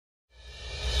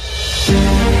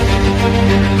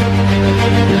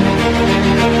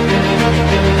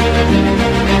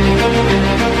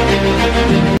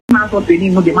sọ pé ní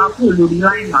mo dé máa kúrò lórí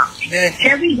láìmà.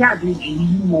 Ṣẹ́rí Ìyá Ìbejì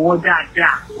yìí mọ̀ wọ́n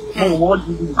dáadáa, mọ̀ wọ́n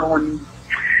dúdú gan ni.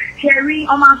 Ṣẹ́rí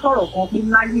ọmọ sọ̀rọ̀ kan pé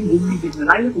láyé ìlú ìdènà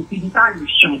láyé kò sí ibi tá a lè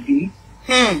ṣàn dé.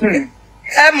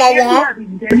 Ẹ mọ̀ wọ́n.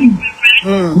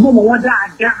 Mo mọ̀ wọ́n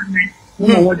dáadáa ni, mo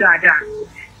mọ̀ wọ́n dáadáa.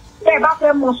 Ẹ bá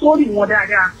fẹ́ mọ sórí wọn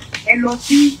dáadáa, ẹ lọ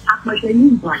sí Apẹtẹ ní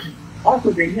Ìbàdàn,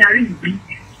 ọ̀pẹ̀bẹ̀ ní Arí Ìbí.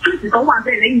 Kíìsì kan wà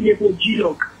bẹ́ẹ̀ lẹ́yìn ilé epo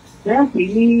G-Log. Wọ́n pè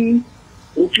ní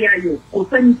Òkè Ayọ̀, kò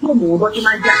sẹ́ni tó mọ̀ wọ́n bọ́ tó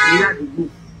máa ń jà kiri ládùúgbò.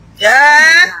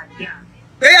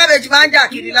 Pé Ìyá Ìbejì máa ń jà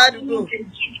kiri ládùúgbò.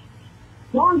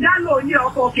 Wọ́n ń dálò ilé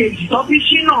ọkọ̀ kejì tó fi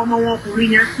ṣínà ọmọ wọn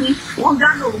ọkùnrin yẹn sí. Wọ́n ń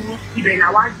dálò wọn, ibẹ̀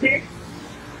làwa gbé.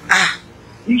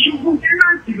 Ìṣubú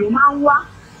tẹ́nàntì ló máa ń wá.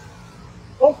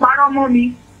 Ó parọ́ mọ́ mi.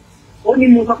 Ó ní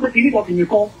mo sọ pé kìíní kan kìíní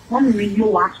kan, wọ́n mú mi yóò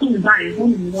wá tún ìgbà yẹn, wọ́n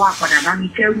mú mi wá padà bá mi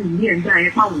kẹ́rù ní ẹ̀ńdà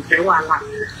yẹn fáwọn ìfẹ́ wàhálà.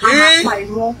 A máa pa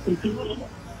irọ́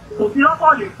kò sí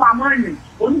lọ́kọ̀ lè pa mọ́ ẹ̀yìn,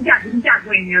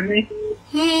 oníjàdújàdún èèyàn ni.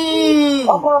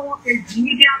 Ọkọ wọn kejì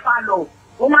ní bí apalọ̀,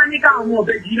 ó máa ní káwọn ọmọ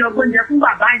ọ̀bẹ̀jì lọ gbóúnjẹ fún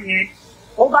bàbá yẹn.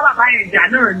 Ó bá bàbá yẹn jà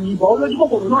náà ní ìbọn, olójú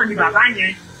kòkòrò náà ní bàbá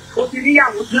yẹn. Ó ti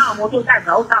níyàwó sí àwọn ọmọ tó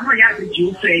dàgbà, ó ta mọ́ Ìyá Ìbejì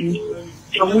ó fẹ́ ni.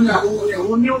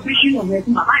 Òun ni ó bí sínú yẹn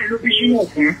fún bàbá yẹn ló bí sínú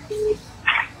ọ̀fẹ́.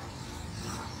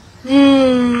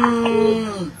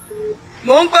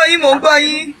 Mò ń gbọ́ yín. Wọ́n bá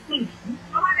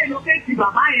lè lọ fẹ́ ti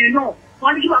bàbá yẹn náà,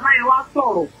 wọ́n ní kí bàbá yẹn wá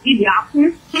sọ̀rọ̀, ilẹ̀ á kún,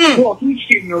 wọ́n kì í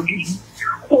ṣe èèyàn gidi.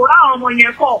 Kò ráwọn ọmọ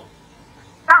yẹn kọ̀,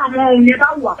 táwọn ọmọ òun yẹn bá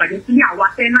wù àbàjẹ́ sí ní àwa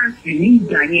tẹ́nàǹtì ní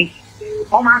ìgbà yẹn.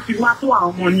 Wọ́n máa fi wá tó àwọn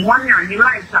ọmọ ni wọ́n ní àní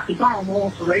láìsí àfikún àwọn ọmọ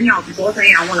wọn sọ̀rọ̀ ẹ̀yìn àfikún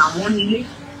sẹ́yìn àwọn làwọn nílé.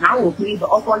 Náà wò pé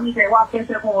ọkọ yín fẹ́ wá fẹ́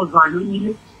fún ọ̀zọ̀ àlọ́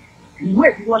nílé. Ìwé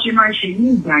tí wọ́n ṣe máa ń ṣe ní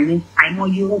ìgbà yẹn,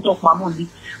 àìmọye owó tó pamọ́ ni.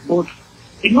 But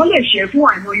èèyàn lè ṣe fún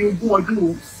àìmọye ogún ọdún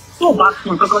o tó bá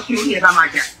sùn kankan sí orí ẹ̀ bá máa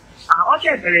jà.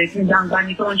 Ọṣẹ bẹ̀rẹ̀ sí gbangba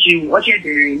ni tó ń ṣe o, ọṣẹ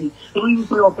bẹ̀rẹ̀ ni torí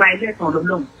wípé ọba ẹlẹ́tàn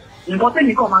lọ́lọ́run. Nǹkan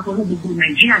tẹ́mi kan máa sọ fún gbogbo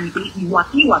Nàìjíríà ni pé ìwà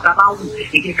tí ìwà tá a bá wù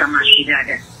èké ká máa ṣe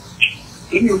dáadáa.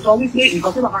 Èmi ò sọ wípé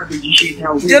nǹkan tó bàbá Ìbejì ṣe ìdá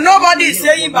òwe. Nobody is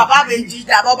saying bàbá Ìbejì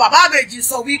dàbọ̀. Bàbá Ìbejì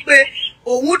sọ wípé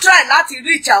òun try láti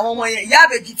reach àwọn ọmọ yẹn. Ìyá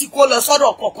Ìbejì ti kó lọ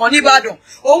sọ́dọ̀ kọ̀ọ̀kan nìbàdàn.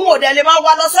 Òun ò dẹ̀ lè máa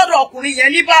wá lọ sọ́dọ̀ ọkùnrin yẹn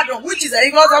nìbàdàn, which is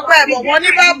ẹ̀yin kan sọ pé ẹ̀bọ̀ wọn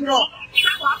nìbàdàn.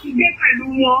 Táwa fi gbé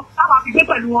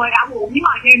pẹ̀lú wọn, àwọn òbí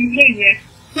máa yẹn nílé yẹn.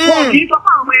 Wọ́n kì í sọ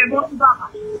fún àwọn ọmọ yẹn bọ́ sí bàbá.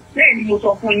 Bẹ́ẹ̀ ni mo sọ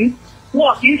fún yín.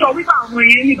 Wọ́n kì í sọ wípé àwọn ọmọ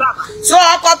yẹn ní bàbá. So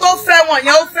ọkọ tó fẹ́ wọn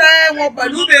yẹn ó fẹ́ wọn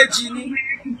pẹ̀lú Ìbejì ni.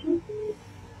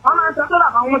 Wọ́n máa ń sọ pé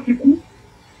bàbá wọn ti kú.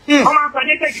 Wọ́n máa ń sọ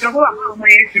dékèjì kan pé bàbá ọmọ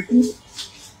yẹn ti kú.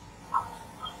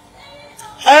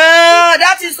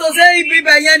 That is to say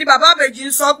ibibẹ̀ yẹn ni bàbá Ìbejì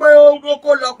ń sọ pé ó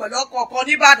kó lọ pẹ̀lú ọkọ kan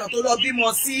nìbàdàn tó lọ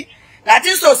bímọ sí. That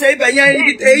is to say ibẹ̀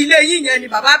yẹn ilé yín yẹn ni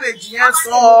bàbá Ìbejì yẹn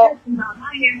sọ. Bàbá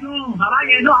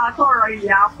yẹn náà á sọ̀rọ̀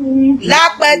ìyá fún.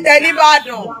 Lápẹtẹ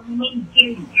nìbàdàn.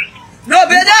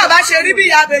 Lóbi náà bá ṣe rí bí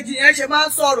Ìyá Ìbejì yẹn ṣe máa ń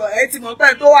sọ̀rọ̀ ẹ ti mọ̀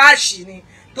pé tó àṣì ni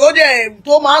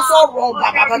tó máa ń sọ̀rọ̀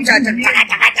bàbá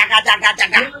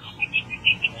jàgàjàgàjàgàjàgà.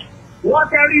 Wọ́n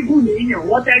tẹ́rígù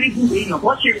léèyàn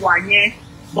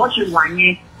bó ṣe wà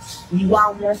yẹn ìwà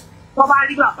wọn. Tó bá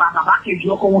rí bàbá kejì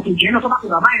ọkọ wọn kejì ẹ̀ náà tó bá pe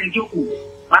bàbá yẹn jókòó.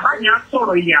 Bàbá yẹn á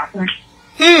sọ̀rọ̀ ilẹ̀ àkún.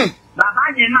 Bàbá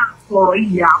yẹn náà sọ̀rọ̀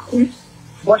ilẹ̀ àkún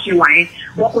bó ṣe wà yẹn.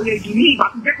 Wọ́n kò lè dùn ní ìgbà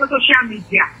tó jẹ́ pé social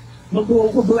media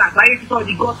gbogbo àgbáyé títọ́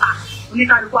di gọ́tà.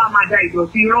 Oníkálukú á máa da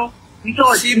ìdọ̀tí irọ́.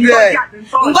 Síbẹ̀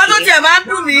nǹkan tó tiẹ̀ máa ń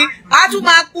dùn mí á tún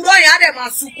máa purọ́ yẹn á dẹ̀ máa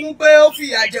sunkún pé ó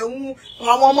fìyà jẹ òun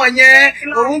àwọn ọmọ yẹn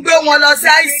òun gbé wọn lọ sí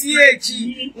ICH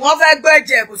wọ́n fẹ́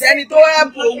gbẹ̀jẹ̀ kò sẹ́ni tó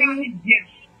help òun.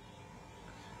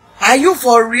 Are you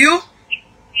for real?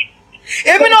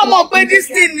 Èmi náà mọ̀ pé this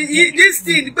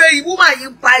thing pé woman yìí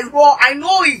pa irọ́ I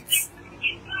know it.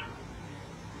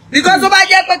 Because tó bá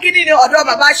jẹ́ pé kí ni ọ̀dọ̀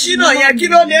bàbá Ṣínà yẹn kí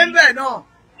ló lè ń bẹ̀ náà.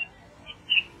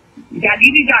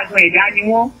 Ìjàgídíjàgan ẹ̀dá ni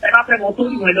wọ́n ẹ bá fẹ́ mọ tó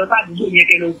lù ẹ lọ sádùúgbò yẹn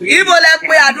kẹ lọ gbé. Ibo lẹ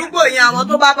pé àdúgbò yẹn àwọn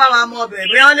tó bá wa mọ bẹ̀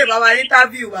bí wọ́n lè bá wa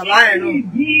interview bàbá ẹ̀ náà.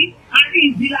 A ní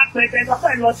ìdí lápẹtẹ sọ pé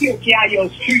lọ sí Òkè Ayọ̀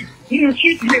street nínú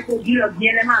street ilé kò jí lọ bí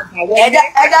ẹlẹ́ máa gbà wọ́n.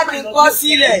 Ẹja ti kọ́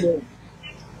sílẹ̀.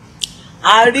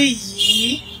 Àrí yìí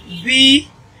bí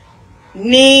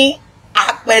ní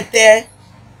Apẹtẹ.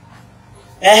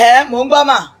 Mò ń gbọ́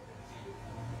mà.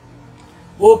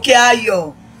 Òkè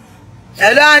Ayọ̀.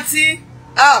 Hello àǹtí.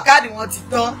 Káàdì wọn ti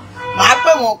tán màá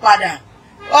pè wọn padà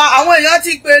àwọn èèyàn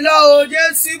ti pè lọ o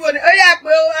Jésù ibo ni ó yẹ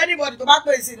pé anybody tó bá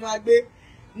pè sí ni wàá gbé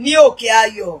ní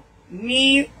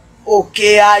Òkè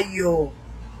Ayọ̀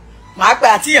màá pè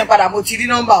àti yẹn padà mo ti rí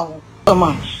nọ́mbà wọn.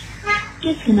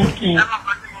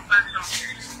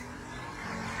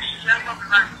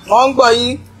 wọ́n ń gbọ́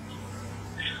yín.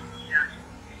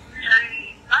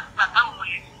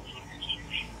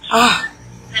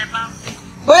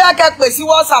 Bóyá kẹ́ pè sí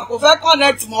WhatsApp kò fẹ́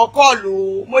connect mọ́ call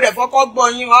o mo dẹ̀ fọ́kọ́ gbọ́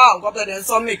yín nǹkan tó dẹ̀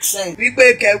sọ make sense wípé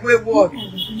kẹ̀wé word.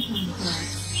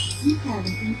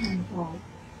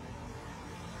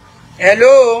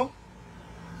 Hello.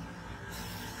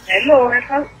 Hello,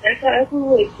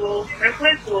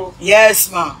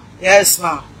 Yes, ma. Yes,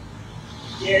 ma.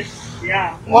 Yes,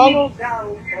 yeah. Wọ́n yóò ga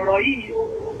ọ̀rọ̀ yìí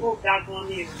ó ga gan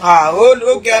ni.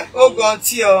 Ó gan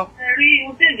tí ọ. Ẹ rí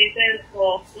ohun tèmi fẹ́ sọ,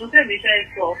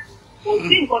 kò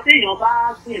sí nǹkan téèyàn bá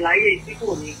gbìn láyé tí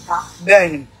kò ní ká.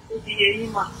 Bẹ́ẹ̀ni. Ó ti yé yín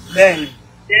mà. Bẹ́ẹ̀ni.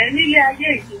 Ẹ nílé ayé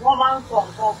yìí wọ́n máa ń sọ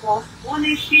nǹkan kan, wọ́n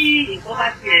ní kí nǹkan bá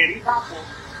ti ẹ̀rí bàbọ̀.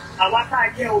 Àwa tá a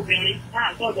jẹ́ obìnrin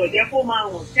náà gbọ́dọ̀ jẹ́ kó máa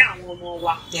hàn sí àwọn ọmọ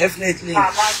wa. Definitely. Tá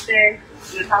a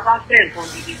bá fẹ́ nǹkan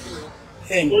gidi fún wọn.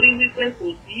 Torí wípé kò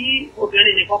sí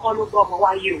obìnrin nìkan kọ́ ló gbọ́ ọmọ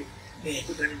wáyé o.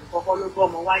 Obìnrin nìkan kọ́ ló gbọ́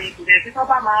ọmọ wáyé. Kò dẹ̀ sí tó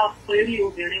bá máa perí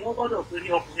obìnrin, wọ́n gbọ́dọ̀ perí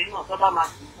ọkùnrin náà tó bá máa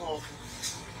sùn fún ọkùnrin.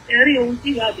 Ẹ rí ohun tí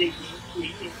Ìyá Ìbejì ń ṣe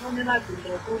yìí, wọ́n ní láti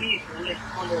lọ sórí ìpínlẹ̀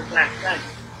wọ́n lọ gba àṣà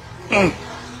yìí.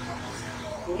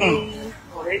 Torí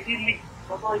ọ̀rẹ́ dílì,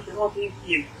 ọmọ ìṣe wọ́n fi ń fi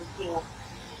èkó sí wọn.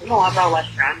 Ọlọ́run á bá wa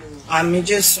ṣàánú wọn. Àmín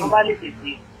Jésù. Wọ́n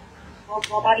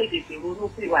bá lè tètè ronú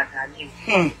sí ìwà dání o.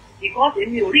 Because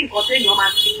èmi ò rí nǹkan téèyàn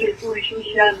máa ti gbé sórí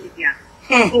social media.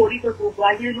 Torí pé gbogbo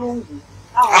ayé ló ń wò.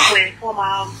 Àwọn ọmọ ẹ̀ kan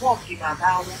máa bọ̀ kí bàbá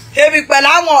wọn. Ebi pẹ̀lú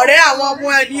àwọn ọ̀rẹ́ àwọn ọmọ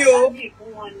ẹ ní o.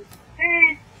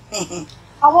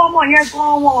 Àwọn ọmọ yẹn gan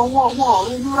wọn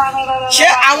ronú rárá. Ṣé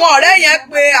àwọn ọ̀rẹ́ yẹn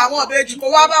pé àwọn ìbejì kó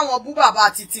wá bá wọn bú bàbá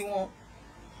títí wọn?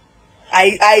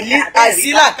 Àìsí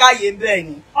làkàyè bẹ́ẹ̀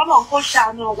ni. Ọlọ́run kó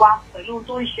ṣàánú wa pẹ̀lú ohun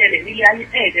tó ń ṣẹlẹ̀ nílé ayé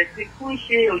ẹ̀ẹ́dẹ̀ sí fún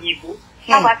ṣe òyìnbó.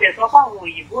 Bàbá tẹ̀ sọ fún àwọn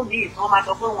òyìnbó ní ìtàn máa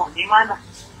sọ pé wọ́n ní mánà.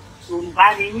 Yorùbá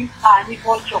ni yín ká ní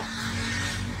kọ́jọ̀.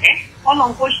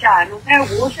 Ọlọ́run kó ṣàánú. Ẹ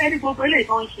wò ó ṣẹ́ ní gbogbo eléyìí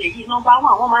tó ń ṣe yìí nọ́mbà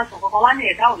wọn àwọn máa ń sọ kankan wá ní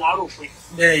ẹ̀dá ò lárò pé.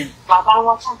 Bẹ́ẹ̀ni. Bàbá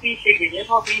wọn tán fi ń ṣe yẹ̀yẹ́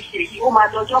tán fi ń ṣe yìí ó máa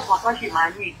dọjọ́ kan tán sì máa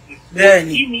ní ìpè.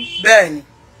 Bẹ́ẹ̀ni. Bẹ́ẹ̀ni.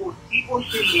 Kò sí bó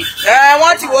ṣe lè.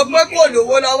 Wọ́n ti wo pé kò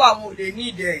lówó lọ́wọ́ àwọn ò lè ní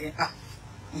ìdẹ̀ yẹn.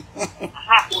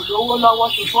 Kò lówó lọ́wọ́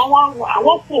ṣùgbọ́n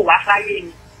àwọn fò wá sáyé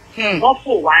ni. Wọ́n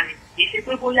fò wá ni. Kì í ṣe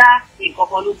pé bóyá nǹkan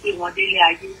kan ló gbé wọn délé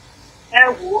ayé. Ẹ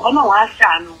wo Ọlọ́run á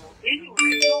ṣàánú wọn. Èyí ò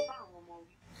ní ló bá àwọn ọmọ wí.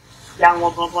 Ìyá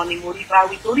wọn gangan ni mo rí bá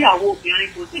wí torí àwọn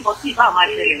obìnrin kò sí nǹkan tí ìbá máa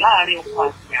ṣẹlẹ̀ láàárín ọkọ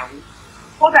àti ìyàwó.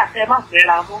 Kódà tẹ má fẹ́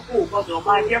ra mọ́ kó o gbọ́dọ̀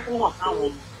máa jẹ́ kó hàn sáwọn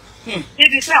ọmọ.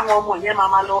 Débi pé àwọn ọmọ yẹn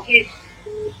máa lọ hé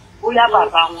bóyá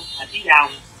bàbá wọn àbí ìyá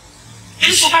wọn.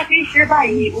 Bí tó bá ti ń ṣe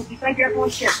báyìí, o ti fẹ́ jẹ́ kó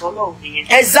ṣẹ̀tọ́ Ọlọ́run nìyẹn.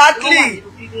 Exactly.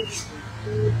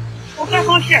 Ó fẹ́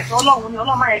kó ṣẹ̀tọ́ Ọlọ́run ni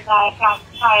Ọlọ́run máa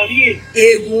ká rí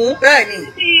ègún. Bẹ́ẹ̀ ni.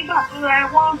 Títí ìgbà tó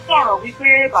wọ́n ń sọ̀rọ̀ wípé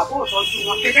bàbá ò tọ́jú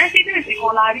wọn, ṣẹ̀fẹ́ sídèsì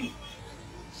kan la rí.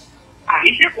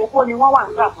 Àìṣe kókó ni wọ́n wà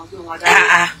nígbà kan tó wọn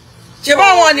dáa. Ṣé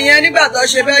báwọn nìyẹn nígbà tó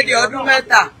ṣe bẹ́ẹ̀ di ọdún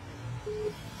mẹ́ta?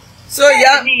 So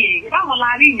yeah.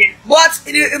 But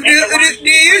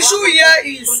the issue here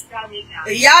is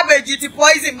Iya Ibeji ti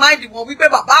poison mind wọn wípé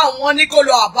bàbá wọn ní kó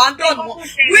lọ abandon wọn,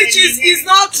 which is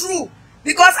not true.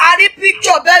 Because I read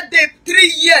picture birthday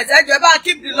 3 years. Ẹ bá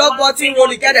keep the love button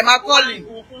rolling, get them a calling.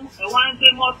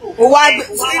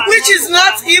 Which is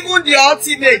not even the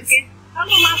ultimate.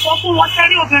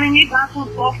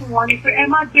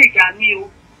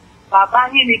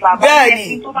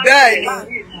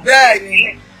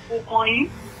 Bẹ́ẹ̀ni.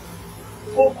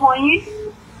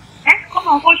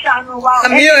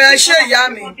 Àmì ò ẹ ṣé ìyá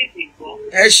mi.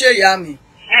 Ẹ ṣé ìyá mi.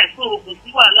 Ẹ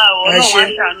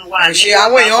ṣé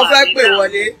àwọn èèyàn fẹ́ pè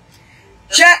wọlé.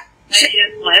 Ṣé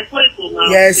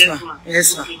yes ma. Yes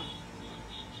ma.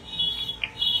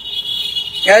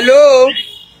 Hello.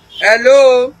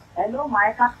 Hello ma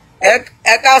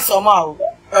ẹ káàsán ma o.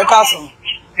 Ẹ káàsán.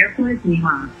 Ẹ kú ètò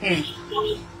ma.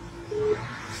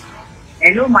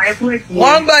 Hello ma ẹ kú ètò.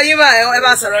 Wọ́n gbọ́ yín mà ẹ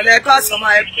bá sọ̀rọ̀ lẹ káàsán ma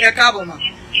ẹ káàbọ̀ ma.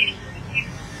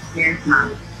 Yes ma.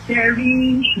 Ṣé rí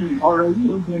ọ̀rọ̀ yìí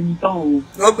ó gbẹnu tán o.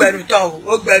 Ó gbẹnu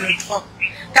tán.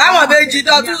 Káwọn méjì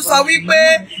tó tún sọ wípé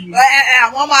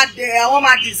àwọn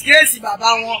máa disgrace bàbá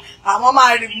wọn, àwọn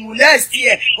máa molest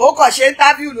ẹ̀, ó kàn ṣe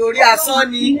interview lórí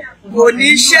asán ni, kò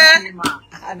ní ṣẹ́.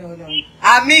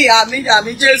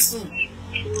 Àmín Jésù.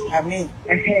 Àmín.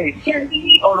 Ṣé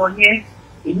rí ọ̀rọ̀ yẹn,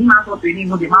 èmi máa sọ pé ní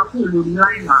mo lè máa kúrò lórí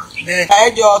line ma. Ẹ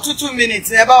jọ̀ọ́ 2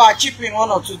 minutes ẹ bá wa chip in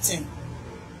 1 or 2 things.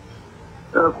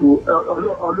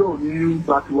 Ọlọ́run ní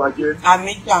gba tiwa jẹ́.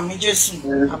 Àmín Jésù.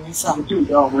 Àmín sà. Tí ò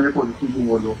dá ọmọ yẹn pọ̀ ní kí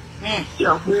wọn lọ. Ṣé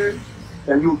à ń pé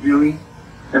ẹ̀yin obìnrin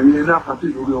ẹ̀yin ẹ̀dá àpàtì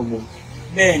lórí ọmọ?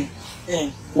 Bẹ́ẹ̀ni.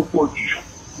 Ó pọ̀ jù.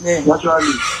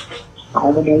 Naturally,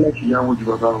 àwọn ọmọ wọn kì í yá wọn ju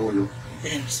bàbá wọn lọ.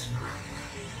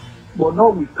 But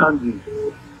notwithstanding,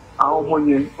 àwọn ọmọ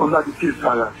yẹn wọn láti ké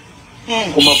sára.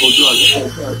 Kó má bọjọ́ àlẹ́.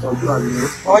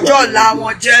 Ọjọ́ ọ̀la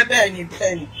wọn jẹ́ bẹ́ẹ̀ni.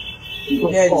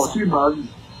 Ọ̀sìn màá rí.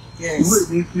 Ìwé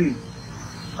mi sì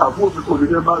àbúrò mi kò lè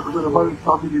jẹ́ bá ìgbésẹ̀ bá rí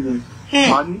fábílì rẹ̀.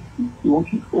 Màá ní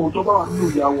ohun tó bá wà nínú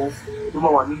ìyá wọn ló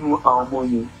máa wà nínú àwọn ọmọ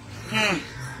yẹn.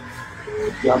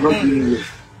 Ìyá náà bí rẹ̀.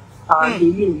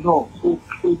 àgbélé náà ó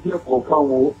jẹ́ ẹ̀kọ́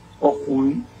fáwọn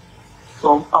ọkùnrin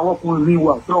àwọn ọkùnrin ní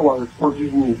wà tí wọ́n wà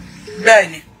responsible.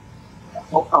 Bẹ́ẹ̀ni.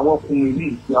 Àwọn ọkùnrin ní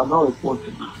ìyá náà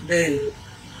responsible. Bẹ́ẹ̀ni.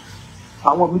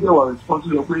 Àwọn mi dẹ̀ wà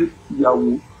responsible pé ìyàwó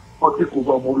wọ́n ti kò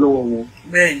bá ọmọ lọ́wọ́ wọn.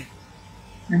 Bẹ́ẹ̀ni.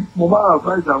 Mo máa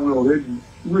advise àwọn ọ̀rẹ́ mi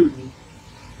wé mi.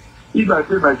 If I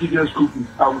pay my children school fees,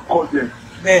 I will call them.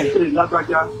 Bẹ́ẹ̀ni. Say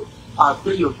lágbájá, I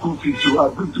pay your school fees so I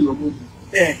bring to your money.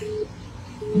 Bẹ́ẹ̀ni.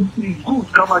 It's good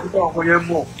ká máa dípò àwọn yẹn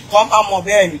mọ̀. Kọ́ máa mọ̀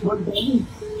bẹ́ẹ̀ni.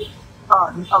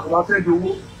 Ní àgbà fẹ́ di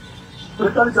owó.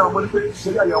 Pẹ̀lú àwọn ọmọdé pé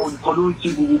ṣẹlẹ̀ àyàwó nìkan ló ń ṣe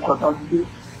gbogbo pàtàkì dé.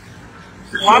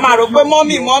 Wọ́n máa rò pé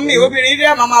mọ́mì obìnrin rí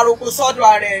ẹ̀ máa rò pé sọ́dọ̀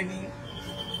ara ẹ̀ ni.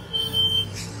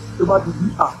 Tó bá ti di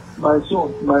my son,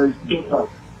 my daughter,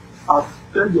 I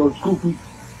send your school fees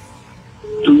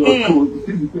to your school, you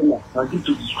see the teller, and give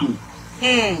to the school.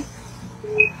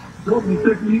 Don't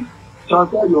mistakenly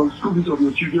transfer your school fees of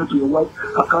your children to your wife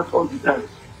account all the time.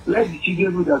 Let the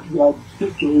children know that you are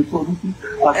taking your responsibility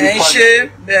as a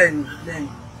father. Bẹ́ẹ̀ni.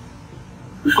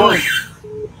 Because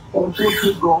on tó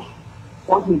ṣe gan,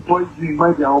 wọ́n ti poison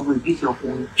mind àwọn ọmọ ìdíje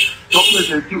ọkùnrin.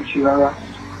 Chocolate ẹ̀ tí ò ṣe rárá.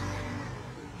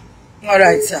 All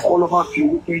right, sir. Kọ́ ló máa fi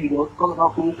owó kẹ́yìn lọ.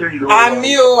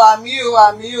 Àmì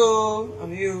o.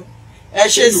 Ẹ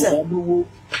ṣé sir.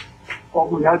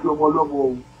 Ọmọ ìyá jọ ọmọ ọlọ́mọ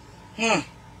o.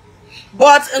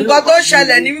 But nǹkan tó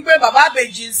ṣẹlẹ̀ ni wípé bàbá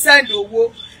Ìbejì ń send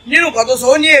owó nínú nǹkan tó sọ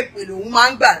ó ní èpè lòun máa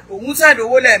ń gbà òun send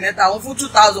owó lẹ́ẹ̀mẹ́ta òun fún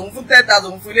 2,000 òun fún 10,000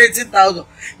 òun fún 18,000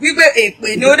 wípé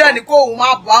èpè ni ó dẹ̀ ní kó òun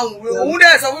máa bá òun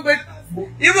dẹ̀ sọ wípé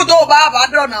ibù tó bá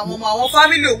dọ̀nà àwọn ọmọ àwọn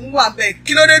fámìlì òun wà bẹ́ẹ̀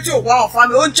kí ló dé tí òun àwọn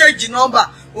fámìlì ó ń change number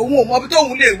òun ò mọ bí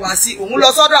tóun lè wá sí òun lọ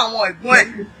sọ́dọ̀ àwọn ẹ̀gbọ́n ẹ̀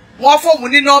wọ́n fóun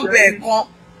ní nọ́mbà ẹ̀ kan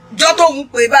jọ́ tóun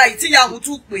pè báyìí tíyàwó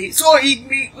tún pè so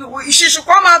she should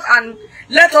come out and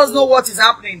let us know what is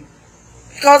happening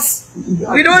because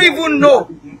we don't even know.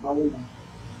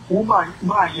 Woman,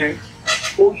 yẹn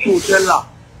ó ṣó tẹ́lá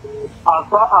as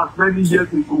far as many years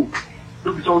ago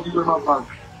ló fi sọ wema bank.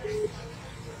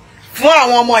 Fún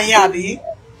àwọn ọmọ yẹn àbí?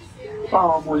 Fún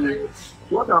àwọn ọmọ yẹn.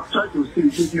 What I'm trying to say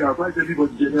is to advise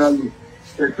everybody generally,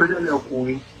 especially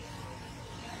ọkùnrin.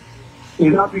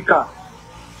 In Africa,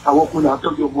 àwọn ọkùnrin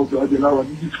àtọ́jú ọmọ ọjọ́ ajé láwa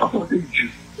ní ìfàkọ́tẹ̀ jù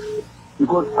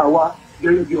because àwa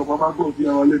gẹ́gẹ́ bí ọmọ máa gbọ́ bí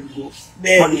àwọn lẹ́nu gbọ́.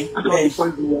 Bẹ́ẹ̀ni.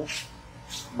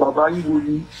 Bàbá yín wo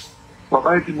ni? Bàbá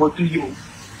yẹn ti mọ tí yóò,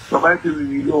 bàbá yẹn ti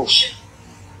rìnrìn lọ.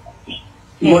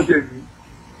 Wọ́n jẹ̀ ní.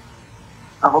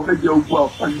 Àwọn fẹ́ jẹ ogun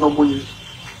àǹfààní ọmọ yẹn.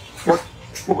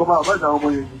 Mo kàn máa àbájá ọmọ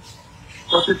yẹn ni.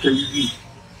 Wọ́n ti tẹ̀ yìí.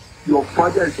 Your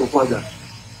father is your father.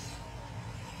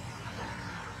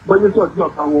 Bọ́yé sọ̀rọ̀ sí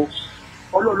ọ̀tá wọn.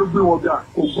 Ọlọ́run ló gbé wọn bí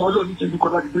kò gbọ́ Ọlọ́run ní ṣẹ́jú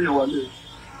kan láti gbé yẹn wálé.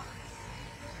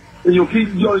 Èèyàn kì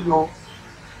í yọ yan.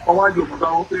 Ọwọ́ àjọ bàbá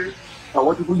wọn pé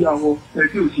àwọn ti kú yà wọn ẹ̀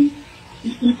tí ò ṣe.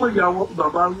 Ipò ìyàwó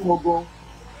bàbá wọn gan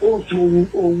ó tún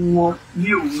ohun wọn ní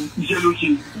òun iṣẹ́ ló ṣe.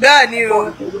 Bẹ́ẹ̀ni o.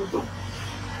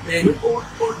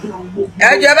 Ẹ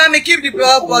jẹ́ bá mi keep the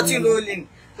blood bottle rolling.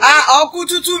 Ọkú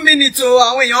 2 minutes o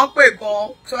àwọn èèyàn ń pè gan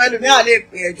so ẹlòmíràn lè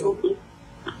pè ẹjọ́.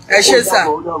 Ẹ ṣé sà.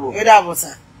 Ó dàbọ̀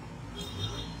sà.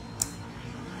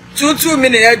 2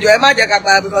 minutes ẹjọ́ ẹ má jẹ́ ká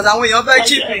gbà because àwọn èèyàn fẹ́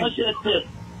chip in.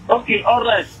 Okay, all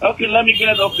right. Okay, let me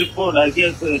get off the phone. I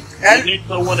guess I need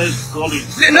someone else calling.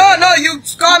 No, you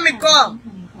call.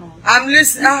 I'm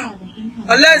listening.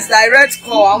 Unless direct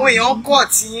call. Àwọn èèyàn call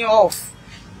tí off.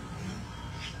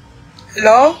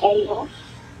 Hello? Hello?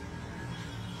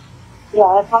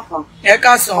 Yeah, ẹ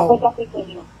káàsán.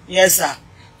 Yes, sir.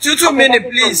 2 minutes,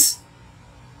 please.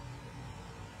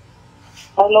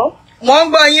 Hello? Wọ́n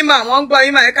gbọ́ yín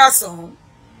mà, ẹ káàsán.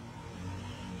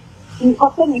 Nǹkan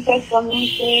tó mi fẹ́ sọ ni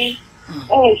pé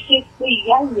ṣe pé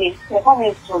ìyá yẹn ẹ̀fọ́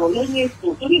yẹn sọ̀rọ̀ lẹ́yìn ètò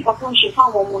torí nǹkan tó ń ṣe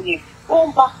fáwọn ọmọ yẹn ó ń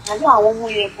bá kàlẹ́ àwọn ọmọ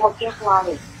yẹn gan jẹ́ fúnra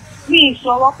rẹ̀. Mi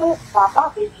ìṣòro pé bàbá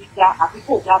Ìbejì ga àbí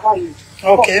kò ga báyìí.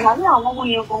 Kàlẹ́ àwọn ọmọ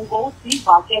yẹn gangan ó ti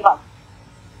bàjẹ́ bà.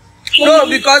 No,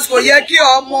 because kò yẹ kí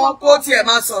ọmọ kó tiẹ̀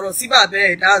máa sọ̀rọ̀ sí bàbá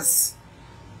ẹ̀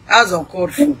that's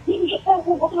uncalled for.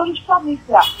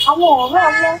 Àwọn ọ̀rẹ́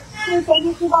wọn tí ń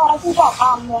tẹ́jú sí bára fún bàbá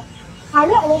wọn.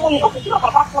 Àárẹ̀ àwọn ọmọ yẹn ó kò tí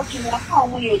bàbá kọ́ jù wọn fún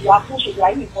àwọn èèyàn àtúnṣe ìyá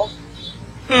yìí kọ́.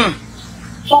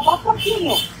 Bàbá tó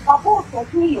kíyàn, bàbá òtọ́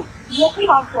kíyàn, ìyẹn kí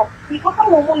máa sọ, ìkọ́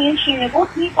táwọn ọmọ yẹn ń ṣe yẹn ó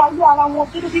ti ń parí ara wọn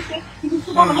dédé wípé ibi tí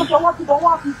wọ́n lọ́jọ́ wọ́n ti lọ́wọ́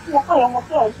àti tí ọkọ̀ yẹn wọn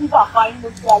fẹ́ẹ̀ sí bàbá inú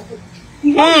ti ayé.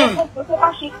 Ìyá yẹn tó bá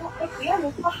ṣe tán, ìyá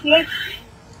yẹn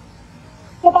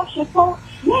tó bá ṣe tán,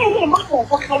 lẹ́yìn lè má pọ̀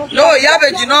nǹkan kan lójú. No, Ìyá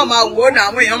Ìbejì náà máa wò ó náà,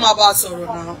 àwọn èèyàn máa bá a sọ̀rọ̀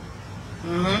náà.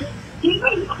 Ìgbà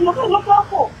ìlọ́pọ̀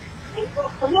lọ́pọ̀ nígbà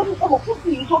tó lẹ́nu ọmọ fún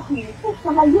kìí tó kìí tó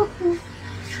ṣàlàyé fún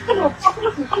kí ló fọ́ kí ló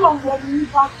sì kí ló ń wọ ní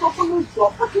ìgbà tó kó lè jọ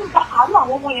ó ti ń bá àárọ̀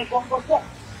àwọn ọmọ yẹn gbọ́ngàn bẹ́ẹ̀.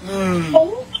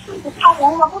 Òun ti káwọn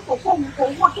ọmọ tó tó fẹ́ mi kò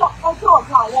wọ́n ọjọ́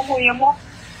ọ̀dọ̀ àwọn ọmọ yẹn mọ́.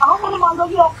 àwọn ọmọ máa lọ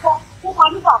ní ọkọ wọ́n máa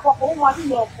nígbà àkọ́kọ́ wọ́n máa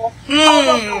nílé ọkọ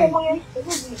àwọn ọmọ yẹn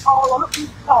èmi ní ọ̀rọ̀ ló fi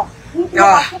sọ níbi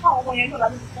wọn fún àwọn ọmọ yẹn náà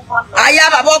láti fún wọn. àyà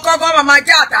bàbá ọkọ kan máa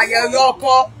jẹ́ àtàyẹ ọyọ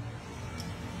ọkọ.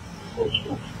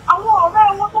 àwọn ọ̀rẹ́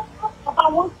wọn tó kọ́ bàbá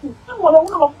wọn sì tí wọ́n lọ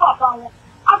wúlò lọ fún bàbá wọn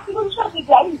àti ní iṣẹ́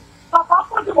ìgbà yìí bàbá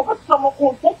pọ́ńdé bọ̀ fún ọmọ kò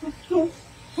jẹ́ tuntun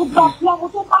gbogbo àti ọmọ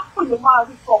tó bá pè ló máa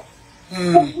rí sọ.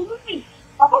 òkú nínú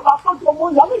bàbá bá tọ́jú ọmọ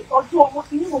ìyá lè tọ́jú ọmọ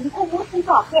tí nínú ní kó mú fún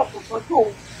náà bẹ́ẹ̀ kò tọ́jú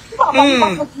òun. tí bàbá mi bá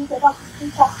tọ́jú ní ìjọba ti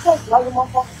ń kọ́ bẹ́ẹ̀ láyé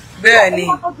mọ́kọ́. bẹ́ẹ̀ ni.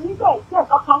 bàbá tọ́jú ní bẹ́ẹ̀ sí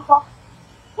ẹ̀ka kánkọ́.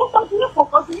 tó tọ́jú ní kò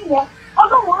tọ́jú ní yẹn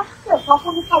ọlọ́run á sì ẹ̀sán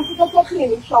fún ní káyọ̀ gẹ́gẹ́ bí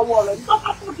èrè iṣẹ́ ọwọ́ rẹ̀ nígbà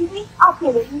tó tọ́jú ní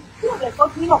àtẹ̀rẹ̀ ní tí ò lè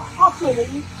tọ́jú náà àtẹ̀rẹ̀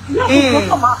ní ilé ìgbésẹ̀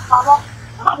tó máa parọ́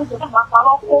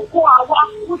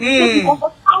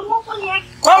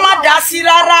kọ́ má dá sí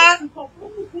rárá.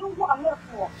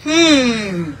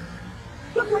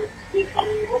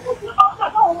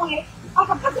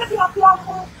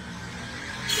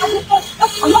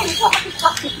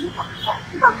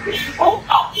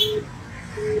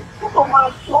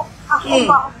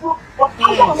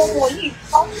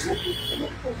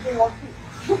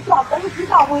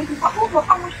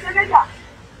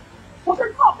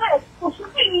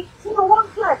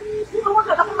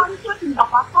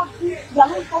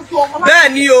 bẹ́ẹ̀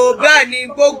ni o bẹ́ẹ̀ ni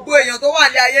gbogbo èèyàn tó wà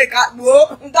ní ayé ìkàgbó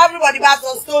everybody bá sọ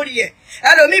sórí ẹ̀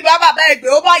ẹlòmíì bá bàbá ẹgbẹ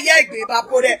ó bá yẹ ẹgbẹ bá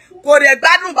kò rẹ̀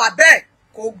gbádùn bàbá ẹ̀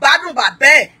kò gbádùn bàbá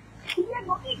ẹ̀.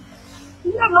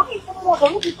 ilé lórí ìfowópamọ́ ọ̀dọ́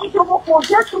níbi tí ọmọ kò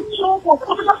jẹ́ tuntun kò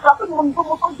tó bí láti àpò ìmọ̀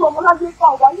nǹkan tọ́jú ọmọ láyé ká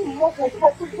ọ̀wá yìí mọ́ kò tó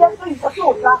tó jẹ́ pé ìjọ tí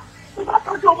ò ga nígbà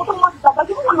tọ́jú ọmọ tó máa ti dàgbà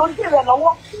tí wọ́n lọ ń dèrè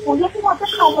lọ́wọ́ kò yẹ kí wọ́n jẹ́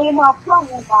kí ọmọ yẹn máa fún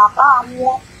àwọn bàbá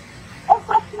wọn. ẹ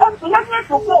fẹ́ kí ẹ tó yẹ kí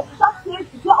ètò pé òkúta ti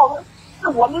èsì jẹ́ ọ̀rọ̀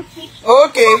ìwọlé sí.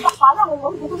 ok. àwọn ọmọ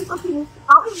ìgbésẹ̀ tó ti ní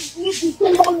àwọn níbi tí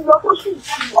wọ́n lọ tó sì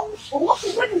wọ̀ òun ti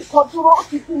gbé nìkan dúró ó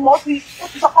ti fi mọ́ sí ó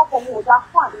ti sọ́kọ́ pọ̀ mọ́ ọ̀dà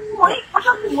fún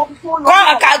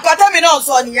àná. kàkọ́ tẹ́mi náà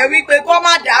sọ nìyẹn wípé kó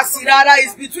má dá sí rárá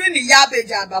is between Ìyá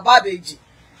Ìbejì and Bàbá Ìbejì.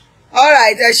 all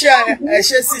right ẹ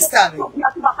ṣe sister mi.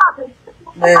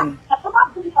 bẹ́ẹ̀ni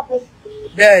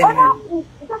bẹ́ẹ̀ni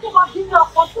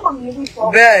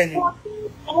bẹ́ẹ̀ni.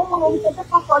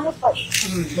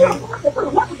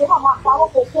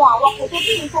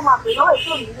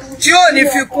 tí ò ní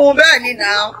fi kún bẹ́ẹ̀ ni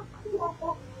náà.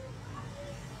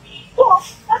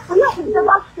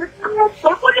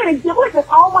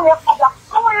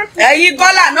 ẹ̀yin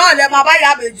kọ́là náà lẹ máa bá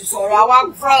Ìyá Ìbejì sọ̀rọ̀ àwa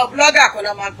blogger kan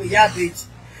la máa pè Ìyá Ìbejì.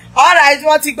 all right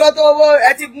wọ́n ti gbọ́ tó owó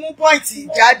ẹ ti mú pọ́ìntì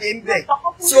jáde ń bẹ̀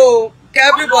so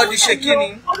everybody ṣe kí ni.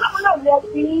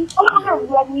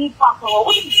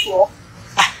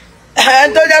 ẹ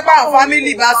tó jẹ́ pé àwọn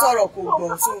fámìlì bá sọ̀rọ̀ kò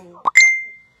gbọ́ so.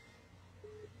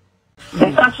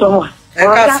 ẹ̀ka sọ̀rọ̀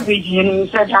ọ̀rọ̀ Ìyá Ìbejì yẹn ni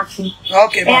iṣẹ́ dá sí.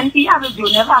 ẹni tí Ìyá Ìbejì ò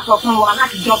nẹ́fà sọ fún wa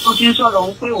láti jọ tó ti ń sọ̀rọ̀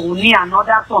òun pé òun ní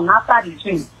another son after the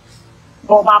twin.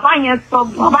 bọ̀ bàbá yẹn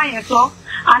sọ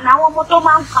àná àwọn ọmọ tó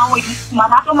máa ń ka àwọn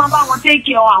bàbá tó máa ń bá wọn take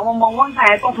care àwọn ọmọ wọn gbà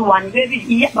yẹn tó fi wà ní bébì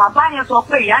bàbá yẹn sọ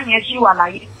pé ìyá yẹn ṣì wà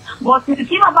láyé but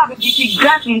tí bàbá Ìbejì ti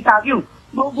grant interview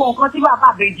gbogbo nǹkan tí bàbá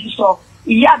Ìbejì sọ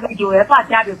Ìyá Ìbejì rẹ̀ fà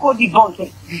jáde kó di bọ́ǹkì.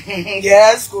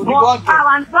 yes kò di bọ́ǹkì.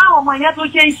 àwọn báwọn ọmọ yẹn tó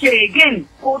ṣe ń ṣe again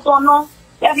kó tọ́ná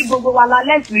ẹbí gbogbo wa la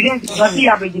experience lọ sí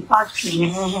Ìyá Ìbejì pass through.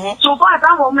 so far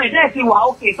táwọn ọmọ ẹ̀dẹ́ ti wà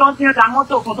òkè tó ń ti ń ra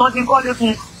mọ́tò fún tó ń ti ń kọ́lé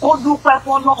fún ó dúpẹ́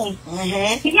fọ́lọ́run.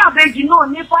 Ìyá Ìbejì náà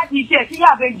ní fáìtì iṣẹ́ tí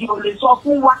Ìyá Ìbejì ò lè sọ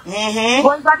fún wa.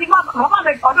 bọ̀ ìgbà tí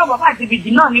ọ̀dọ̀ bàbá Ìbejì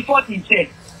náà ní fọ́ọ̀tì iṣẹ́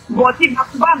bọ̀ tí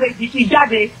bàbá Ìbejì ti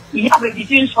jáde Ìyá Ìbejì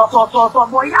ti ń sọ̀tọ̀tọ̀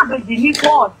bọ̀ Ìyá Ìbejì ní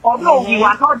fọ́ọ̀tì ọ̀dọ̀ òbí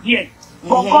wa náà díẹ̀.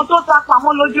 kọ̀ọ̀kan tó sá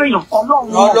pamọ́ lójú èèyàn Ọlọ́run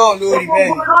lórí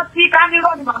bẹ́ẹ̀. ọ̀pọ̀ tí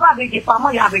kánírọ̀ ni bàbá Ìbejì pamọ́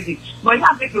Ìyá Ìbejì bọ̀ Ìyá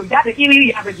Ìbejì ò jáde kí ní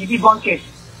Ìyá Ìbejì bí bọ́ǹkẹ̀.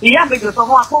 Ìyá Ìbejì sọ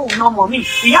fún wa pé òun náà mọ̀ mí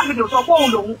Ìyá Ìbejì sọ pé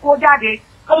òun lòun kó jáde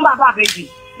fún bàbá Ìbejì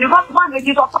because bàbá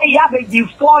Ìbejì sọ pé Ìyá Ìbejì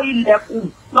fọ́ ilẹ̀kùn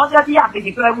lọ́jọ́ tí Ìyá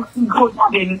Ìbejì fẹ́ kó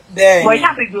jáde ni bọ̀ Ìyá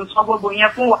Ìbejì sọ gbogbo yẹn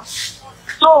fún wa.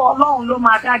 so Ọlọ́run ló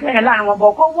máa dájọ́ yẹn láàrin wọn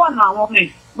bọ̀ kó wọ̀nà àwọn ọmọ ẹ̀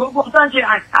gbogbo tó ń ṣe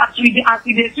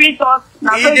àtìdè sweet us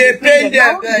na so dey pain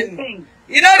them.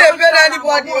 You know they paid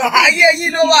anybody. Ayé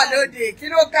yín ló wà lóde. Kí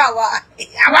ló kà wá?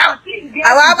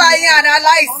 Àwa bá yín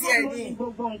analyze ẹ̀ ni.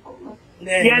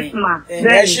 Yes ma.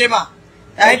 Ẹ ṣé mà.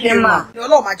 Thank you ma.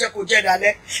 Ọlọ́run máa jẹ́ kó jẹ́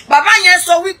dalẹ́. Bàbá yẹn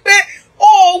sọ wípé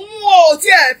òun ò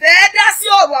tiẹ̀ fẹ́ dá sí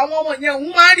ọ̀rọ̀ àwọn ọmọ yẹn.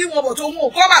 Òun máa ń rí wọn bọ̀ tó wọn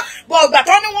ò kọ́ bà. Bọ̀ ìgbà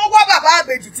tó ní wọ́n wá bàbá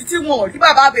Ìbejì títí wọn ò rí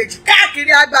bàbá Ìbejì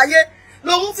káàkiri àgbáyé.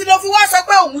 Lòun fi lọ fi wá sọ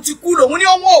pé òun ti kú. Lòun ní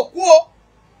òun ò kú o.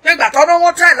 Nígbà tó ní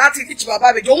wọ́n try láti reach bàbá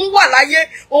Ìbejì. Òun wà láyé.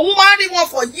 Òun máa ń rí wọn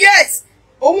for years.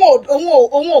 Òun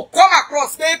ò come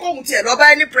across pé kóhun tiẹ̀ lọ bá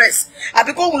any press.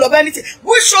 Àbí kóhun lọ bá anything.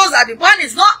 Which shows that the man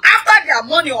is not after their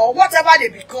money or whatever they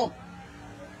become.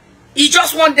 He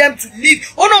just want them to live.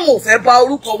 Oh no, mo fẹ́ bà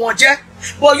orúkọ wọn jẹ́.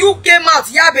 But you came out,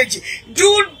 Ìyá Ìbejì,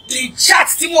 the chat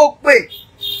tí mo pè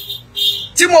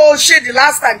tí mo ṣe the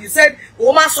last time you said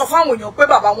o máa sọ fáwọn èèyàn pé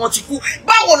bàbá wọn ti kú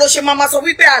báwo ló ṣe máa sọ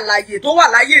wípé àlàyé tó wà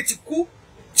láyé ti kú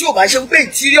tí o bá ṣe wípé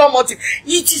interior motive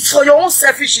it is for your own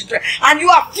selfish interest and you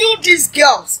have filled these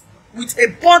girls with a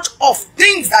bunch of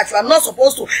things that you are not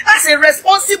supposed to. As a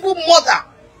responsible mother,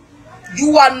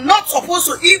 you are not supposed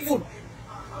to even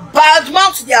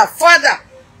badmouth their father.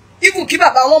 Even keep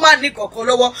bàbá wọn máa ní kankan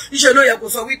lọ́wọ́ iṣẹ́ ló yẹ kó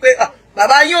sọ wípé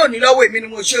bàbá yín ò ní lọ́wọ́ èmi ni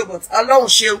mo ṣe but Ọlọ́run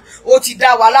ṣe ó ti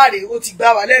dá wa láre ó ti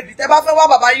gbá wa lẹ́bi tẹ́ bá fẹ́ wá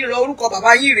bàbá yín lọ orúkọ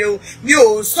bàbá yín rèé o mi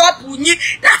ò stop yín.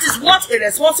 That is what a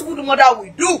responsible mother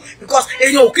will do because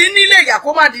èèyàn ò kí nílé ìyá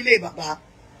kó má dílé bàbá.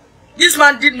 This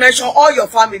man did mention all your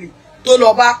family tó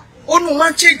lọ bá onu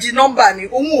man change the number ni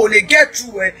ohun ò lè get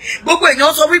through gbogbo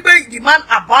èèyàn sọ wípé the man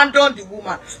abandoned the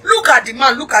woman. Look at the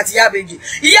man, look at Iya Ibeji.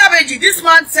 Iya Ibeji, this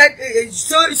man said he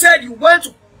said you went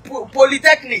to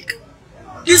polytechnic.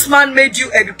 This man made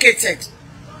you educated.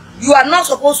 You are not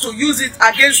supposed to use it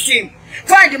against him.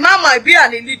 Fine, the man might be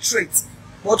an illiterate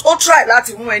but ó try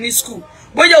láti mú any school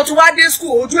bóyá ó tún wá dé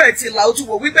school ojú ẹ̀ ti là ó ti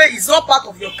wò wípé is not part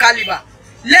of your caliber.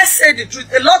 Let's say the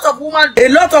truth, a lot of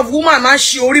women máa ń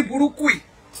ṣe orí burúkú yìí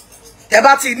tẹ́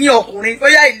bá ti ní ọkùnrin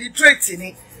bóyá illiterate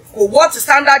ni kò what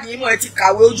standard yìí mọ́ ẹ ti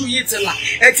kàwé ojú yìí ti là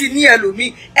ẹ ti ní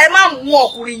ẹlòmíì ẹ má mú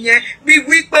ọkùnrin yẹn bí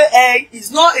wípé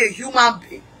is not a human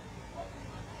being.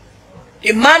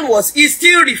 The man is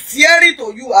still referring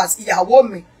to you as ìyàwó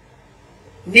mi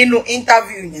nínú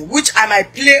interview yẹn which I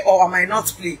might play or I might not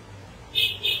play.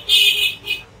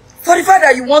 For the fact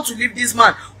that you want to leave this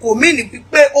man kò mean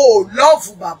pé oh love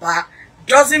bàbá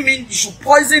doesn't mean you should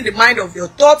poison the mind of your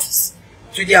thoughts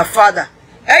to their father.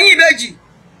 Ẹ̀yin Ìbejì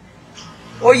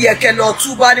ó yẹ kẹ́ lọ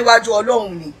túbá níwájú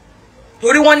Ọlọ́run ni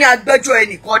torí wọ́n ní agbẹ́jọ́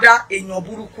ẹnìkan dá èèyàn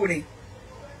burúkú ni.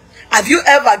 Have you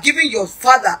ever given your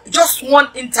father just one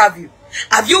interview?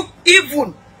 Have you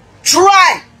even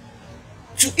tried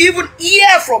to even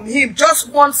hear from him just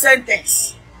one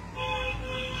sentence?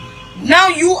 Now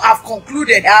you have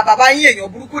concluded bàbá yín èèyàn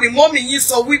burúkú ni mọ́mì yín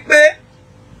sọ wípé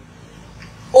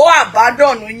ó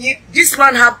abandon yín. This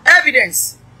man have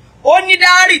evidence. Only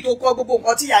diary to call gbogbo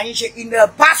nǹkan tí ìyá yín ṣe in the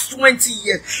past 20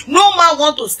 years. No man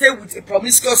want to stay with a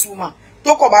promiscuous woman.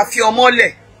 Tó kọ̀ bá fi ọmọ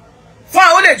lẹ̀. Fún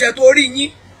àwọn lè jẹ́ torí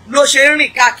yín ló ṣe ń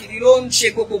rìn káàkiri ló ń ṣe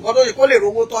gbogbo nǹkan tó ṣe kó lè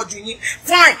rówó tọ́jú yín.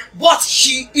 Fine, but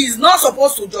she is not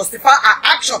supposed to justify her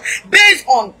action based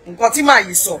on nǹkan tí màá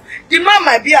yìí sọ. The man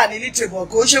might be an illiterate but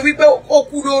kò ṣe wípé ó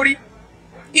kú lórí.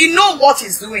 He know what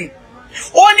he's doing.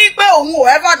 Ó ní pé òun ò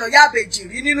ever nà Iya Ibeji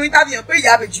rí nínú interview pé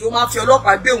Iya Ibeji ló máa fi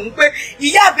ọlọ́pàá gbé òun pé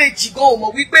Iya Ibeji gan ò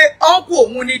mọ̀ wípé uncle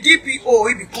òun ni DPO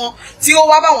ibì kan tí ó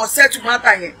wá báwọn settle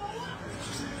matter yẹn.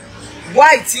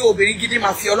 Why tí obìnrin gidi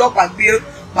máa fi ọlọ́pàá gbé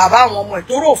bàbá àwọn ọmọ ẹ̀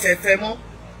tó rò fẹ́fẹ́ mọ́?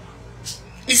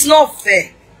 It's not fair.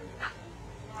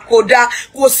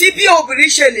 Kò sí bí obìnrin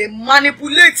ṣe lè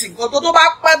manipulate nǹkan tó bá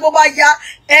pẹ́ bó bá yá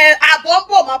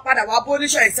àbọ̀bọ̀ máa padà wá bó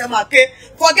níṣẹ́ ìṣẹ́ máa ké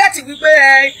forget wípé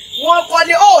wọ́n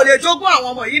kọ́lé ó lè jogún àwọn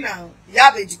ọmọ yìí náà. Iya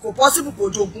Ibeji kò possible kò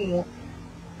jogún wọn.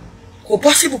 Kò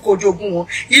possible kò jogún wọn.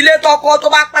 Ilé tọkọ tó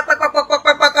bá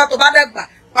pẹ́pẹ́pẹ́pẹ́pẹ́pẹ́ tó bá dẹ̀gbà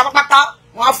pátápátá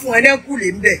wọ́n á fún ẹ lẹ́kùn lè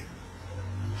ń bẹ̀.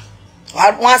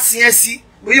 Wọ́n á sin ẹ sí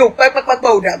bóyá ó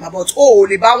pẹ́pẹ́pẹ́pẹ́ ò dàgbà but ó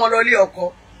lè bá wọn lọ lé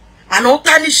ọkọ. Àná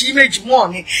tánìṣì image mọ́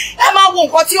ni ẹ máa wo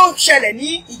nǹkan tí ó ṣẹlẹ̀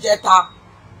ní ìjẹta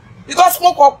because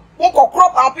mo kọ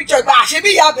crop àwọn picture gba àṣẹ bí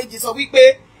Iya Ibeji sọ wípé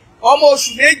ọmọ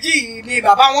oṣù méjì ni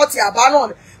bàbá wọn ti àbá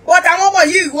náà but àwọn ọmọ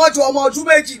yìí wọ́n ju ọmọ ọdún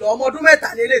méjì lọ ọmọ ọdún mẹ́ta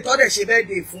lélẹ̀ tọ́dẹ̀ ṣe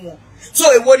birthday fún wọn so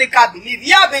èwo ni ká believe.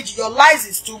 Iya Ibeji, your lies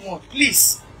is too much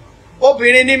please.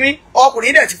 Obìnrin ni mí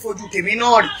ọkùnrin dẹ̀ ti fojú tèmi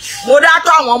náà rí mo dá tó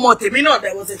àwọn ọmọ tèmi náà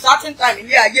there was a certain time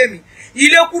ilé ayé mi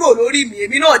ilé kúrò lórí mi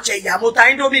èmi náà jẹ ìyà mo ta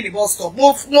indomie ní bus stop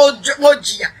mo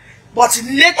jìyà but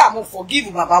later mo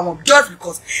forgive bàbá wọn just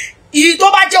because ìyí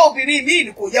tó bá jẹ́ obìnrin mi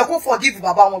ni kò yẹ kó forgive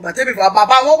bàbá wọn gbà tẹ́mi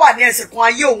bàbá wọn wà ní ẹsẹ̀ kan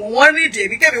ayé òun wọ́n ní ìdè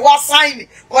mi kébì wá sáìnì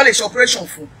kọ́ lè ṣe operation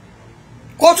fún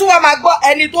kó tún wá máa gbọ́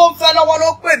ẹni tó ń fẹ́ lọ́wọ́ ló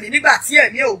pè mí nígbà tí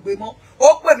ẹ̀mí ò gbé mọ́ ó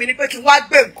pè mí ní pé kí n wá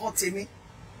gbé nǹkan tèmi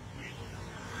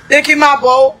pé kí n máa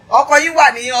bọ̀ ọkọ yín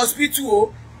wà ní hospital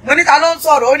o mo ní ta ló ń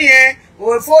sọ̀rọ̀ ó ní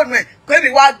fóònù ẹ̀ pé mi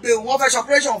wá gbé wọ́n fẹ́ ṣe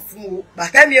operation fún o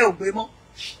bàtẹ́mi ẹ̀ ò gbé mọ́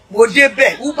mo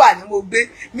débẹ̀ Uber ni mo gbé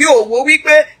mi ò wo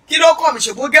wípé kí ló kàn mí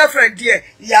ṣègbó girlfriend díẹ̀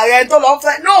ìyàwó ẹni tó lọ ń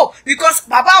fẹ́ no because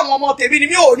bàbá àwọn ọmọ tèmi ni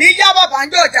mi ò ní yá bàbá ń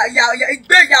jọjà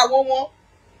gbé ìyàwó wọn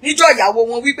níjọ́ ìyàwó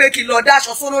wọn wípé kí lọ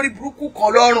dáṣọ sólórí burúkú kan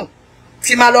lọ́rùn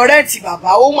tí máa lọ rẹ́ǹtì bàbá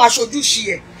ó máa ṣojúṣe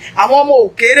ẹ̀ àwọn ọmọ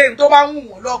òkèèrè tó bá ń wù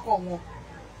wọ́n lọ́kàn wọn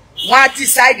wọ́n á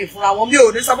decide fúnra wọn mi ò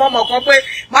ní sọ fọ́mọ kan pé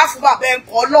má fún bàbá ẹ̀ ń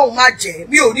kọ́ Ọlọ́run má jẹ́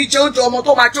mi ò ní jẹ oúnjẹ ọmọ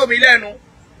tó máa jó mi lẹ́nu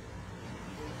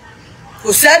kò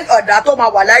sẹ́ni ọ̀dà tó máa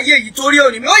wà láyé yìí torí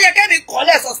òní mi ó yẹ kẹ́mi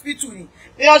kọ́lẹ̀ hospital ni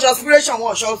bí wọ́n ṣe operation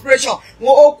wọn ṣe operation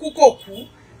wọn ó kú kò kú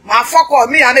Ma fọ́kọ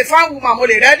mi, I'm a fan woman, mo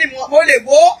lè ready, mo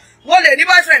lè ní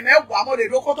boyfriend mẹ́wàá, mo lè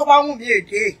lóko tó bá wù mí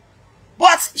èdè.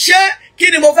 But ṣé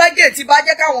kí ni mo fẹ́ gé tí bá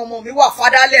jẹ́ káwọn ọmọ mi wà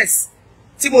fatherless?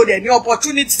 Tí mo dẹ̀ ní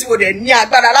opportunity, tí mo dẹ̀ ní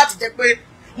agbára láti jẹ́ pé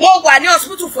mo wà ní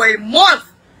hospital for a month.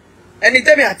 Ẹni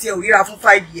tẹ́mi àti ẹ̀ ò ríra fún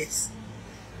 5 years.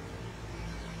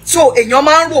 So èèyàn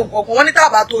máa ń rò nǹkan kan, wọ́n ní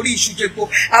tàbá torí iṣu jẹpo,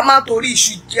 a máa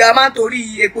ń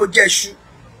torí epo jẹṣu.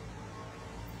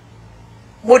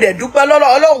 Mo dẹ̀ dúpẹ́ lọ́lọ́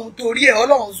Ọlọ́run torí ẹ̀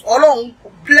Ọlọ́run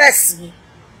bless mi.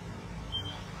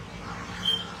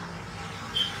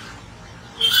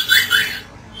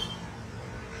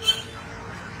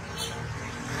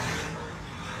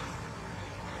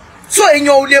 So èèyàn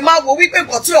ò lè máa wo wípé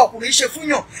nǹkan tí ọkùnrin ṣe fún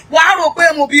yàn wàá rò pé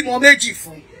mo bímọ méjì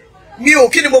fún mi ò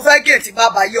kí ni mo fẹ́ gé tí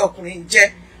bàbá yé ọkùnrin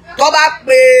jẹ́ tó bá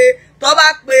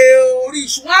pé orí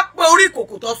iṣu wọn á pé orí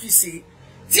ìkòkò tó fi sè é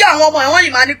tí àwọn ọmọ ẹ̀wọ̀n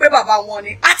yìí máa ní pé bàbá wọn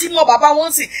ni á ti mọ bàbá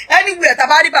wọn sì anywhere tá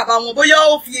bá rí bàbá wọn bóyá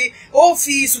ó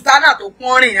fi sùtánà tó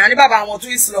pọ́n rìn ní bàbá wọn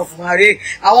tún ìsìlọ̀ fún wa rè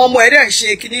àwọn ọmọ ẹ̀rẹ́ ń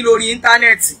ṣe kinní lórí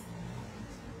íńtánẹ́ẹ̀tì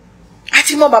á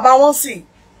ti mọ bàbá wọn sì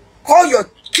call your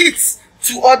kids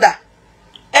to order.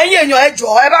 Ẹ̀yin èèyàn ẹ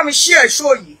jọ̀ọ́ ẹ bá mi share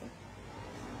show yìí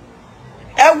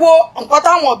ẹ wo nǹkan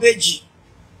táwọn ìbejì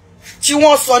tí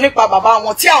wọ́n sọ nípa bàbá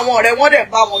wọn tí àwọn ọ̀rẹ́ wọn dẹ̀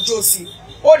bá wọn jó sí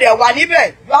ó dẹ̀ wà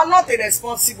níbẹ̀ you are not a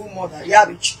responsible mother Iya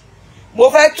Ibeji mo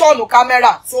fẹ́ tọ́ọ̀nù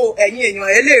kámẹ́rà so ẹ̀yin èèyàn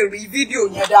ẹ lè rí fídíò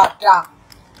yẹn dáadáa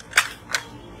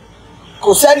kò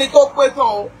sẹ́ni tó pé tán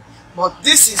o but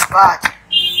this is bad.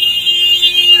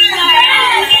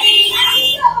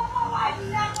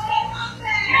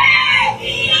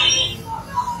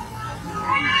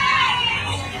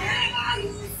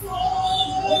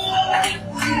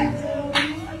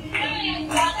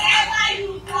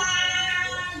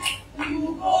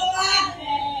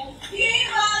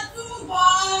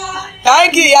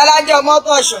 Thank you, Alabagbele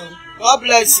Motosho. God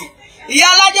bless you. Iya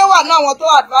Alabagbele wà náà wọn tó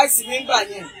advice mi gbà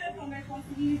yẹn.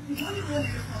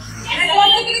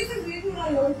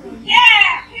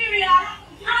 Yeah, period.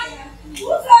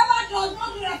 Whoever does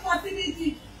not do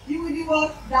responsibility, you will be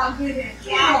what downgraded.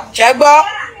 Chegbo,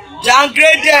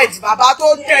 downgraded, bàbá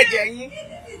tó tẹ̀jẹ̀ yín.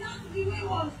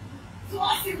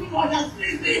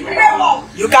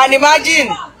 You can imagine.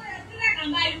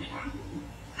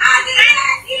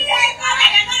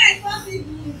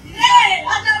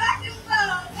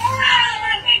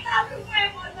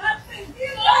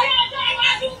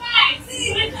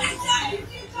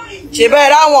 Ṣé bẹ́ẹ̀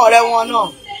ráwọn ọ̀rẹ́ wọn náà.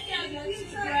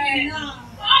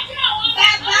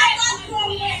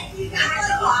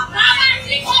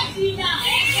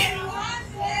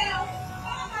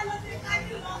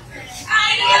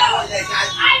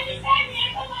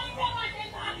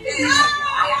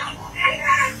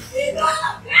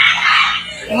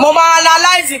 Mo máa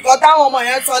analyze nǹkan táwọn ọmọ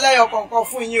yẹn sọ lẹ́yọ kọ̀ọ̀kan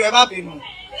fún yín ẹ má bínú.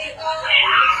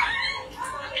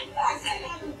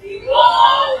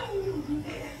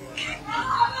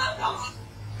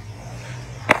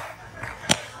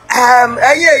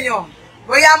 Ẹ̀yin èèyàn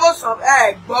bóyá mo sọ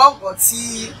gbọ́ nǹkan tí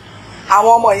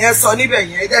àwọn ọmọ yẹn sọ níbẹ̀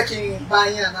yẹn jẹ́ kí n bá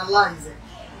yín analyze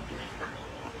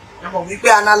ẹ mọ̀ wípé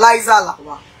analyzer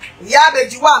làwà Iya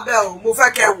Ibeji wà ńbẹ̀ o mo fẹ́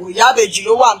kẹ́ wò Iya Ibeji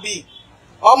ló wà ńbẹ̀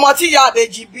ọmọ tí Iya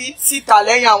Ibeji bí síta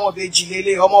lẹ́yìn àwọn ìbejì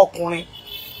lélẹ̀ ọmọkùnrin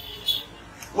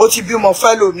ó ti bímọ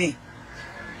fẹ́ lómi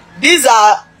these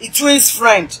are the twins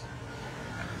friend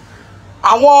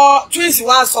àwọn twins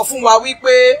wá sọ fún wa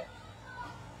wípé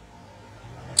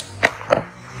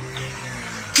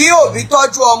kí òbí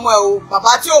tọ́jú ọmọ ẹ̀ o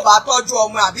bàbá tí ò bá tọ́jú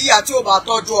ọmọ ẹ̀ àbí ìyá tí ò bá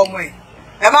tọ́jú ọmọ ẹ̀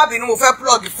ẹ má bínú mo fẹ́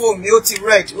plug phone mi ó ti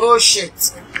red oh shit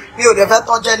mi ò dẹ̀ fẹ́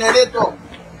tán generator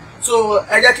so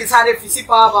ẹ jẹ́ kí n sáré fi sí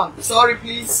power bank sorry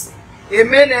please a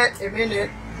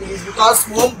minute is because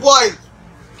mo ń boil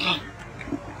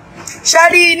ṣe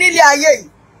rí nílé ayé yìí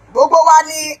gbogbo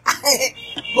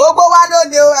wa ló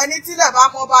lè o ẹni tílẹ̀ bá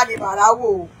mọ́ bá ní bàrá wò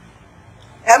o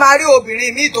ẹ máa rí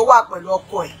obìnrin míì tó wà pẹ̀lú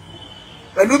ọkọ ẹ̀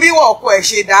pẹ̀lú bí wọ́n ọkọ ẹ̀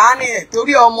ṣe dàání ẹ̀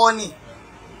torí ọmọ ni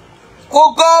kò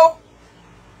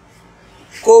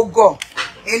gọ̀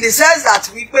in the sense that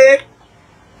wípé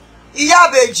Iya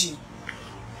Ibeji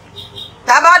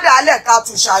tàbá dálẹ̀ ká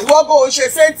tùṣà ìwọ bó o ṣe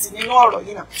fẹ́ǹtì nínú ọ̀rọ̀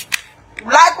yìí náà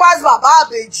likewise bàbá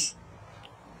Ibeji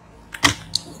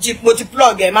mo ti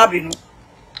plug ẹ má bínú.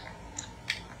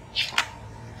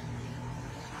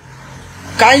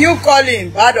 Can you call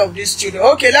him part of this studio?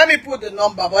 Okay, let me put the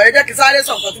number. But ẹ jẹ́ kí sáré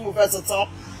sọ nǹkan tí mo fẹ́ sọ tán.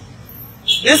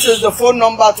 This is the phone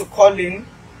number to call in.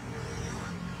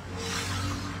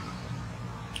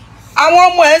 Àwọn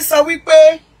ọmọ ẹ̀ sọ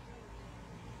wípé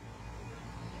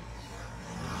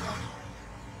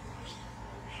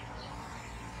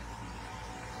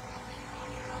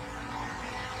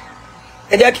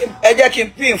ẹ jẹ́ kí n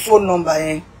pin phone number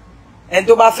yẹn. And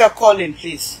tó bá fẹ́ call in,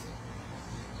 please.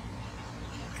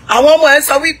 Àwọn ọmọ ẹ̀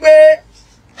sọ wípé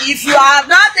if you have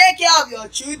not taken care of your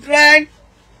children,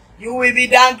 you will be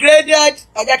downgraded.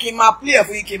 Ẹ jẹ́ kí n máa play ẹ̀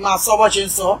fún yín kí n máa sọ bó ṣe ń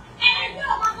sọ.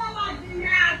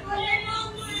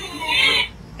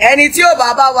 Ẹni tí ò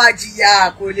bá bá wa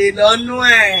jìyà kò lè lọ́nú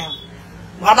ẹ̀.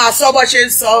 Wàá máa sọ bó ṣe ń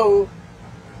sọ o.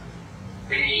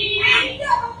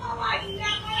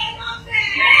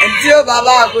 Ẹni tí ò bá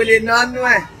bá wa kò lè lọ́nú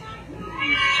ẹ̀.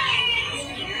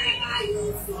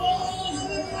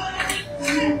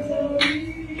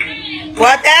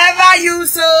 Whatever you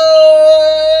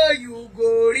sow, you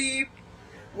go reap.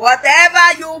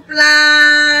 Whatever you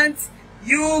plant,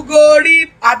 you go reap.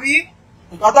 Abi,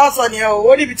 nǹkan tó sọ nìyẹn o,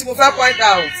 ó níbi tí mo fẹ́ point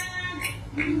out.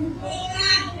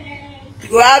 You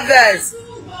go harvest.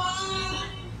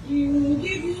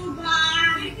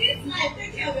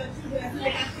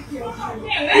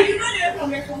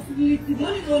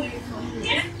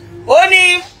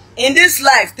 Only in this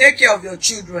life, take care of your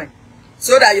children,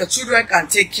 so that your children can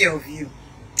take care of you.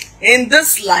 In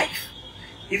this life,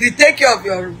 if you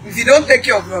don't take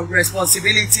care of your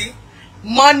responsibility,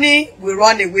 money will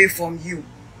run away from you.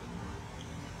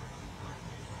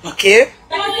 Okay?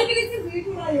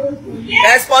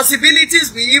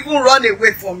 Responsibilities will even run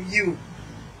away from you.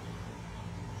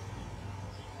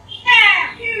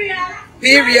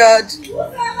 Period.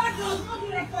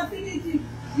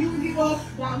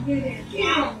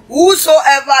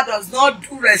 Whosoever does not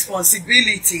do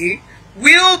responsibility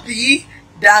will be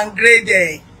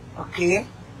downgraded. Okay?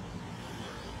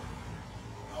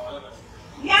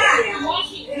 Yeah.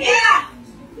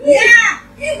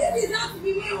 If it is not to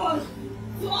be wayward,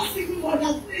 to all single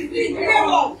mothers, please be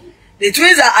wayward. The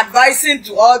twins are advising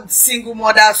to all single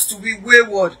mothers to be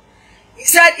wayward. He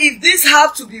said if this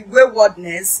have to be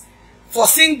waywardness for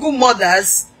single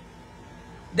mothers,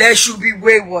 there should be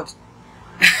wayward.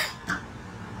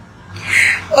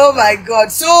 Oh my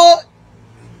God. So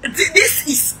this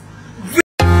is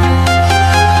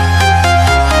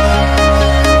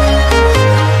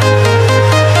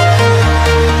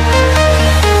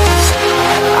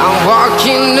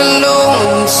walking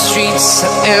alone, the streets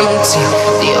are empty.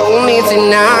 The only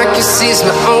thing I can see is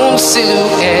my own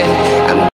silhouette.